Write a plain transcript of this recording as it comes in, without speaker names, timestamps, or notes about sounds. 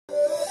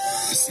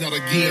It's not a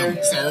game,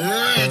 it's a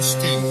rich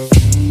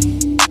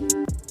thing.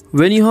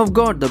 When you have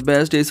got the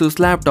best Asus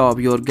laptop,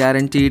 you're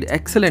guaranteed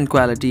excellent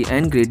quality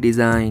and great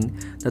design.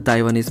 The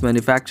Taiwanese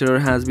manufacturer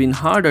has been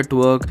hard at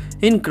work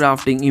in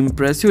crafting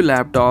impressive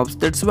laptops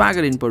that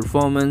swagger in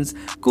performance,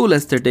 cool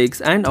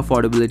aesthetics and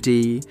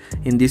affordability.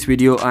 In this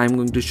video, I am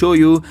going to show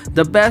you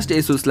the best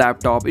Asus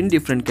laptop in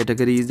different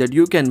categories that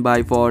you can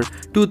buy for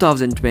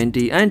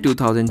 2020 and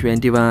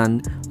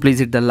 2021. Please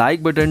hit the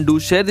like button, do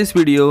share this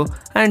video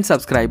and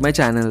subscribe my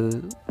channel.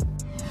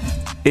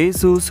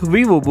 Asus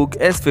VivoBook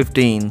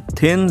S15,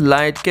 thin,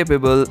 light,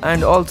 capable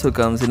and also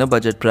comes in a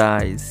budget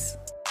price.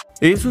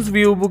 Asus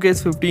VivoBook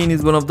S15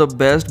 is one of the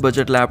best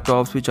budget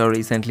laptops which are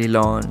recently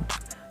launched.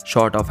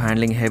 Short of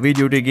handling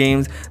heavy-duty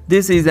games,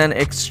 this is an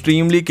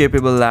extremely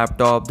capable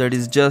laptop that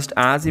is just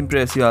as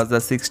impressive as the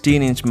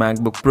 16-inch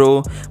MacBook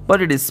Pro,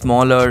 but it is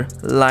smaller,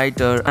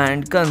 lighter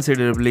and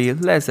considerably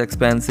less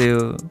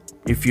expensive.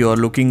 If you are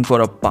looking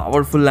for a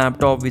powerful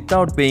laptop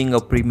without paying a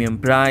premium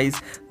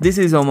price, this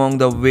is among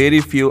the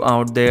very few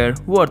out there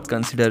worth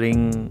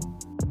considering.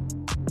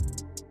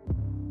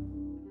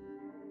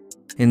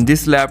 In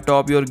this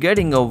laptop, you are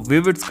getting a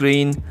vivid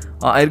screen,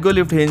 a ergo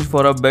lift hinge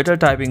for a better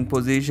typing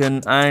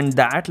position and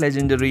that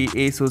legendary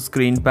Asus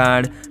screen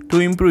pad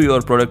to improve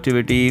your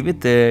productivity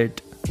with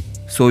it.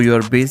 So you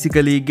are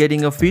basically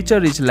getting a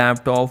feature-rich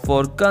laptop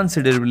for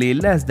considerably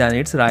less than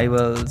its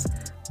rivals.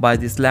 Buy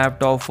this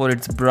laptop for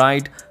its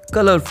bright,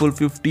 colorful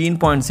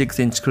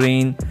 15.6-inch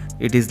screen.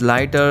 It is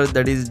lighter,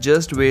 that is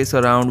just weighs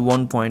around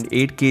 1.8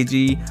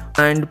 kg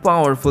and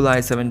powerful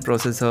i7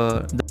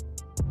 processor.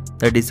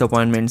 The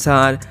disappointments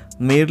are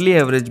merely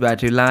average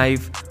battery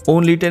life,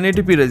 only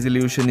 1080p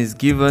resolution is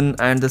given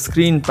and the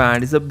screen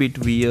pad is a bit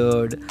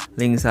weird.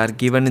 Links are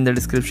given in the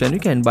description, you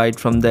can buy it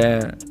from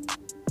there.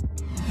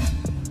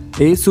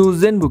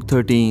 Asus ZenBook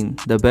 13,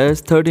 the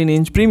best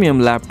 13-inch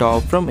premium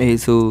laptop from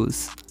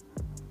Asus.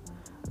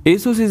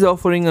 Asus is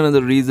offering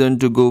another reason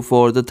to go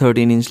for the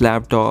 13-inch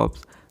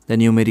laptops. The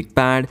numeric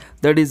pad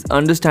that is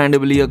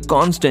understandably a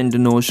constant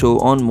no-show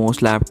on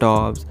most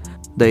laptops.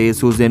 The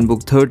Asus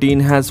ZenBook 13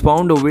 has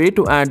found a way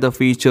to add the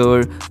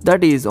feature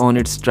that is on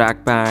its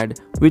trackpad,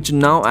 which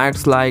now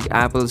acts like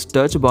Apple's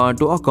touch bar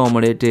to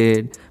accommodate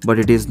it. But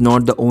it is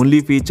not the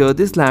only feature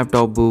this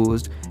laptop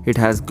boasts. It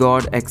has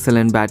got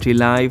excellent battery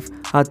life,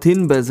 a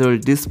thin bezel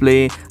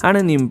display and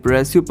an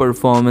impressive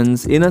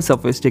performance in a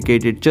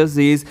sophisticated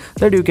chassis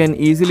that you can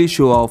easily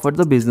show off at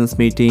the business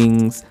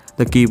meetings.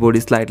 The keyboard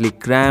is slightly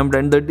cramped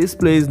and the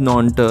display is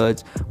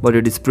non-touch, but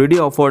it is pretty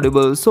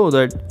affordable so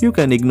that you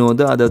can ignore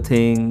the other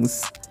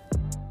things.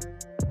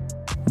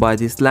 Buy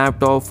this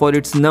laptop for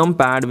its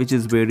numpad, which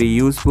is very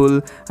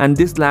useful, and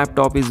this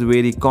laptop is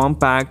very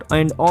compact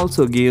and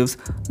also gives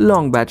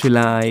long battery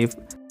life.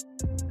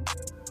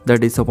 The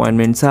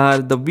disappointments are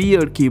the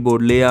weird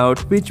keyboard layout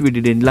which we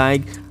didn't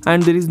like,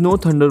 and there is no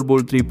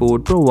Thunderbolt 3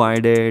 port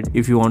provided.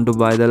 If you want to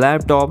buy the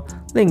laptop,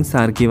 links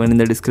are given in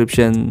the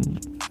description.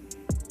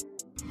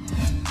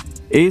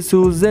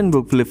 Asus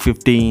ZenBook Flip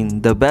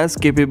 15, the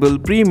best capable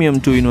premium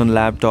 2-in-1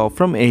 laptop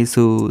from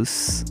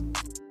Asus.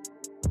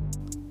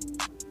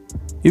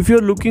 If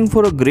you're looking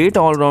for a great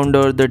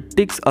all-rounder that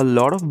ticks a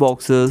lot of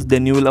boxes,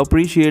 then you will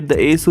appreciate the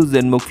Asus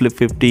ZenBook Flip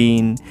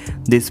 15.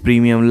 This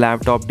premium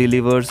laptop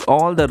delivers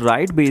all the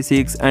right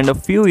basics and a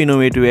few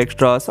innovative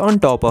extras on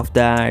top of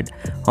that.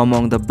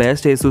 Among the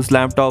best Asus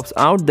laptops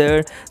out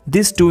there,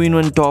 this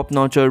 2-in-1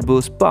 top-notcher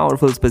boasts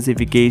powerful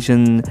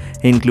specifications,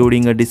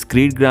 including a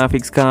discrete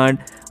graphics card,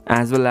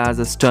 as well as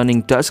a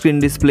stunning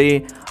touchscreen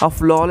display, a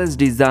flawless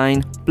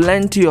design,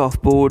 plenty of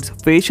ports,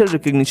 facial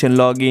recognition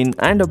login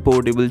and a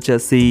portable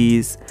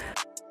chassis.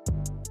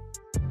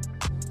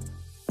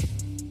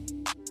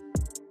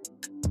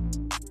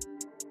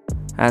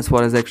 As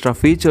far as extra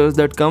features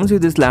that comes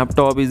with this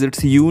laptop is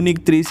its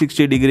unique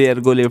 360-degree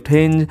ergo lift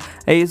hinge,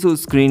 Asus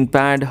screen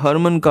pad,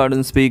 Harman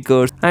Kardon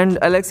speakers and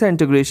Alexa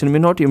integration may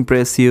not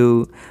impress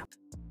you.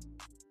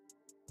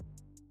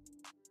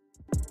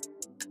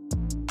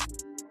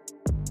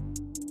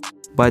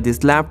 Buy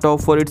this laptop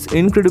for its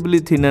incredibly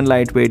thin and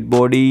lightweight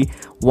body,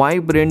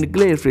 vibrant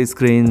glare-free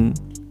screen.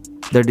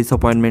 The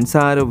disappointments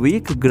are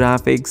weak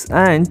graphics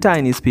and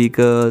tiny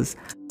speakers.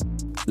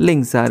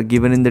 Links are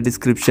given in the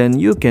description,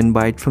 you can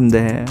buy it from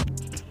there.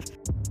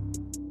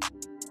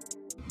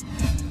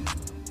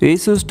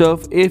 Asus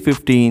TUF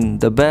A15,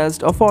 the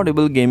best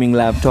affordable gaming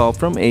laptop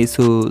from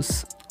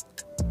Asus.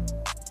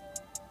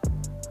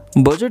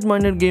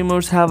 Budget-minded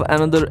gamers have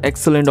another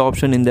excellent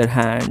option in their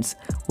hands.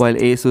 While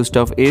Asus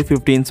TUF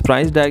A15's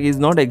price tag is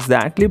not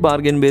exactly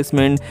bargain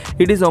basement,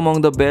 it is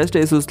among the best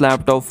Asus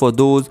laptop for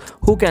those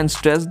who can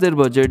stretch their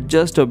budget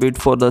just a bit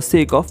for the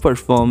sake of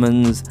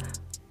performance.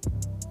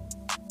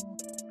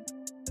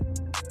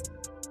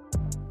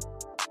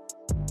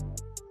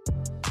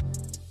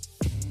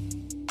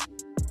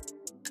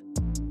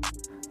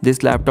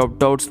 This laptop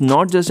touts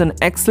not just an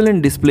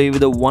excellent display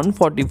with a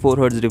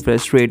 144Hz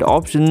refresh rate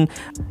option,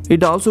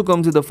 it also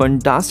comes with a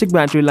fantastic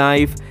battery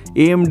life,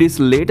 AMD's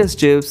latest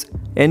chips,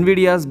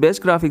 Nvidia's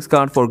best graphics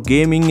card for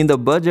gaming in the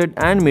budget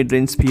and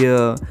mid-range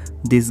sphere.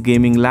 This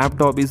gaming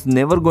laptop is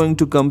never going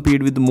to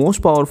compete with the most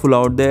powerful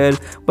out there,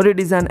 but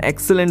it is an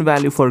excellent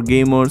value for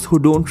gamers who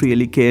don't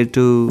really care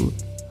to.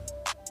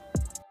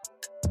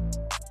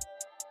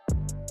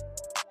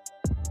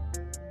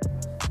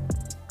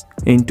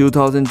 In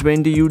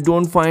 2020, you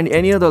don't find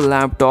any other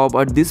laptop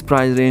at this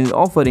price range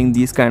offering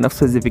these kind of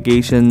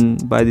specification.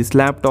 Buy this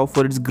laptop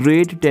for its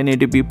great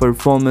 1080p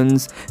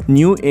performance,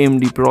 new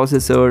AMD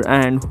processor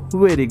and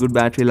very good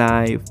battery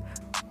life.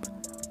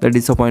 The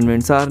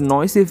disappointments are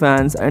noisy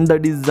fans and the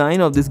design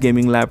of this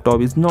gaming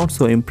laptop is not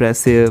so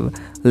impressive.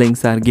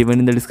 Links are given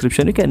in the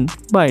description, you can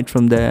buy it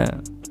from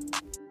there.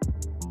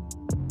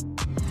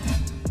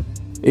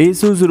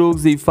 Asus ROG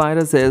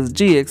Zephyrus S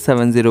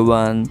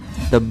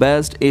GX701, the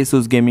best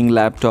Asus gaming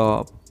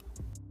laptop.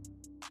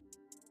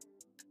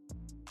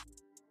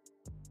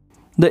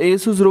 The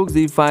Asus ROG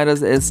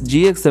Zephyrus S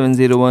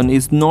GX701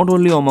 is not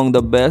only among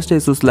the best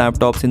Asus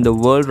laptops in the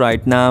world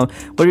right now,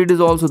 but it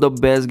is also the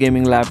best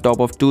gaming laptop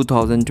of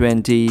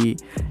 2020.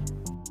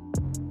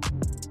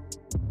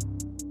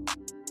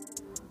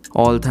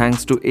 All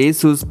thanks to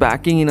Asus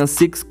packing in a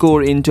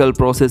 6-core Intel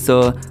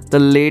processor, the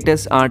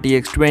latest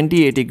RTX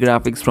 2080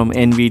 graphics from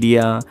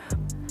Nvidia.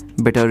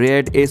 Better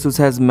yet, Asus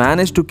has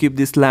managed to keep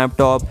this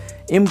laptop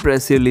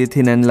impressively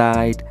thin and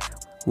light.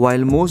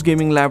 While most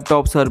gaming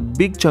laptops are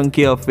big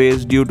chunky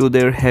affairs due to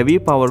their heavy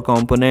power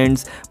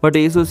components, but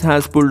Asus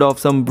has pulled off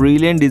some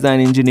brilliant design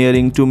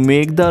engineering to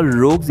make the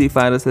ROG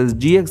Zephyrus S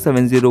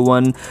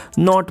GX701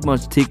 not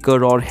much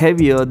thicker or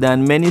heavier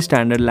than many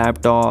standard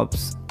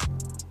laptops.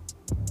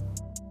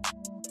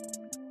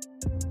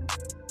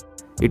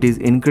 It is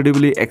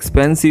incredibly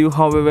expensive,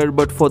 however,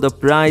 but for the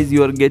price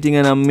you are getting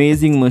an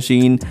amazing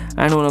machine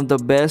and one of the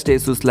best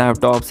Asus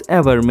laptops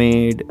ever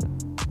made.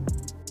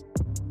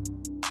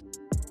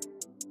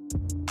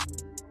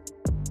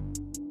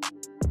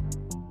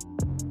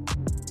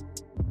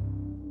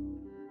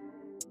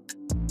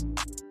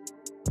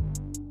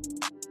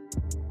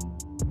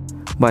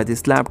 Buy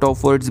this laptop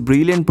for its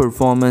brilliant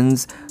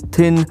performance,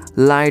 thin,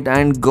 light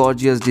and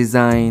gorgeous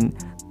design.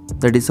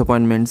 The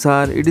disappointments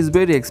are it is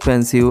very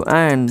expensive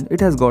and it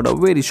has got a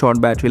very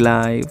short battery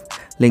life.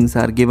 Links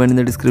are given in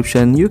the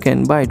description, you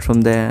can buy it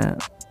from there.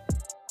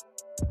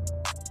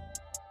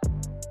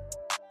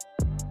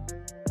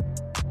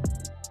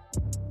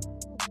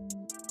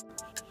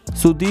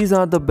 So these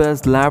are the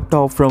best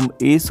laptops from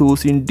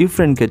Asus in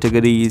different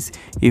categories.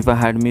 If I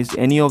had missed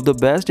any of the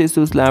best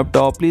Asus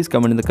laptop, please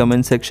comment in the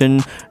comment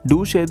section.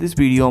 Do share this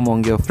video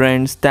among your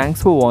friends.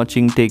 Thanks for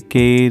watching. Take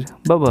care.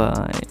 Bye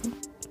bye.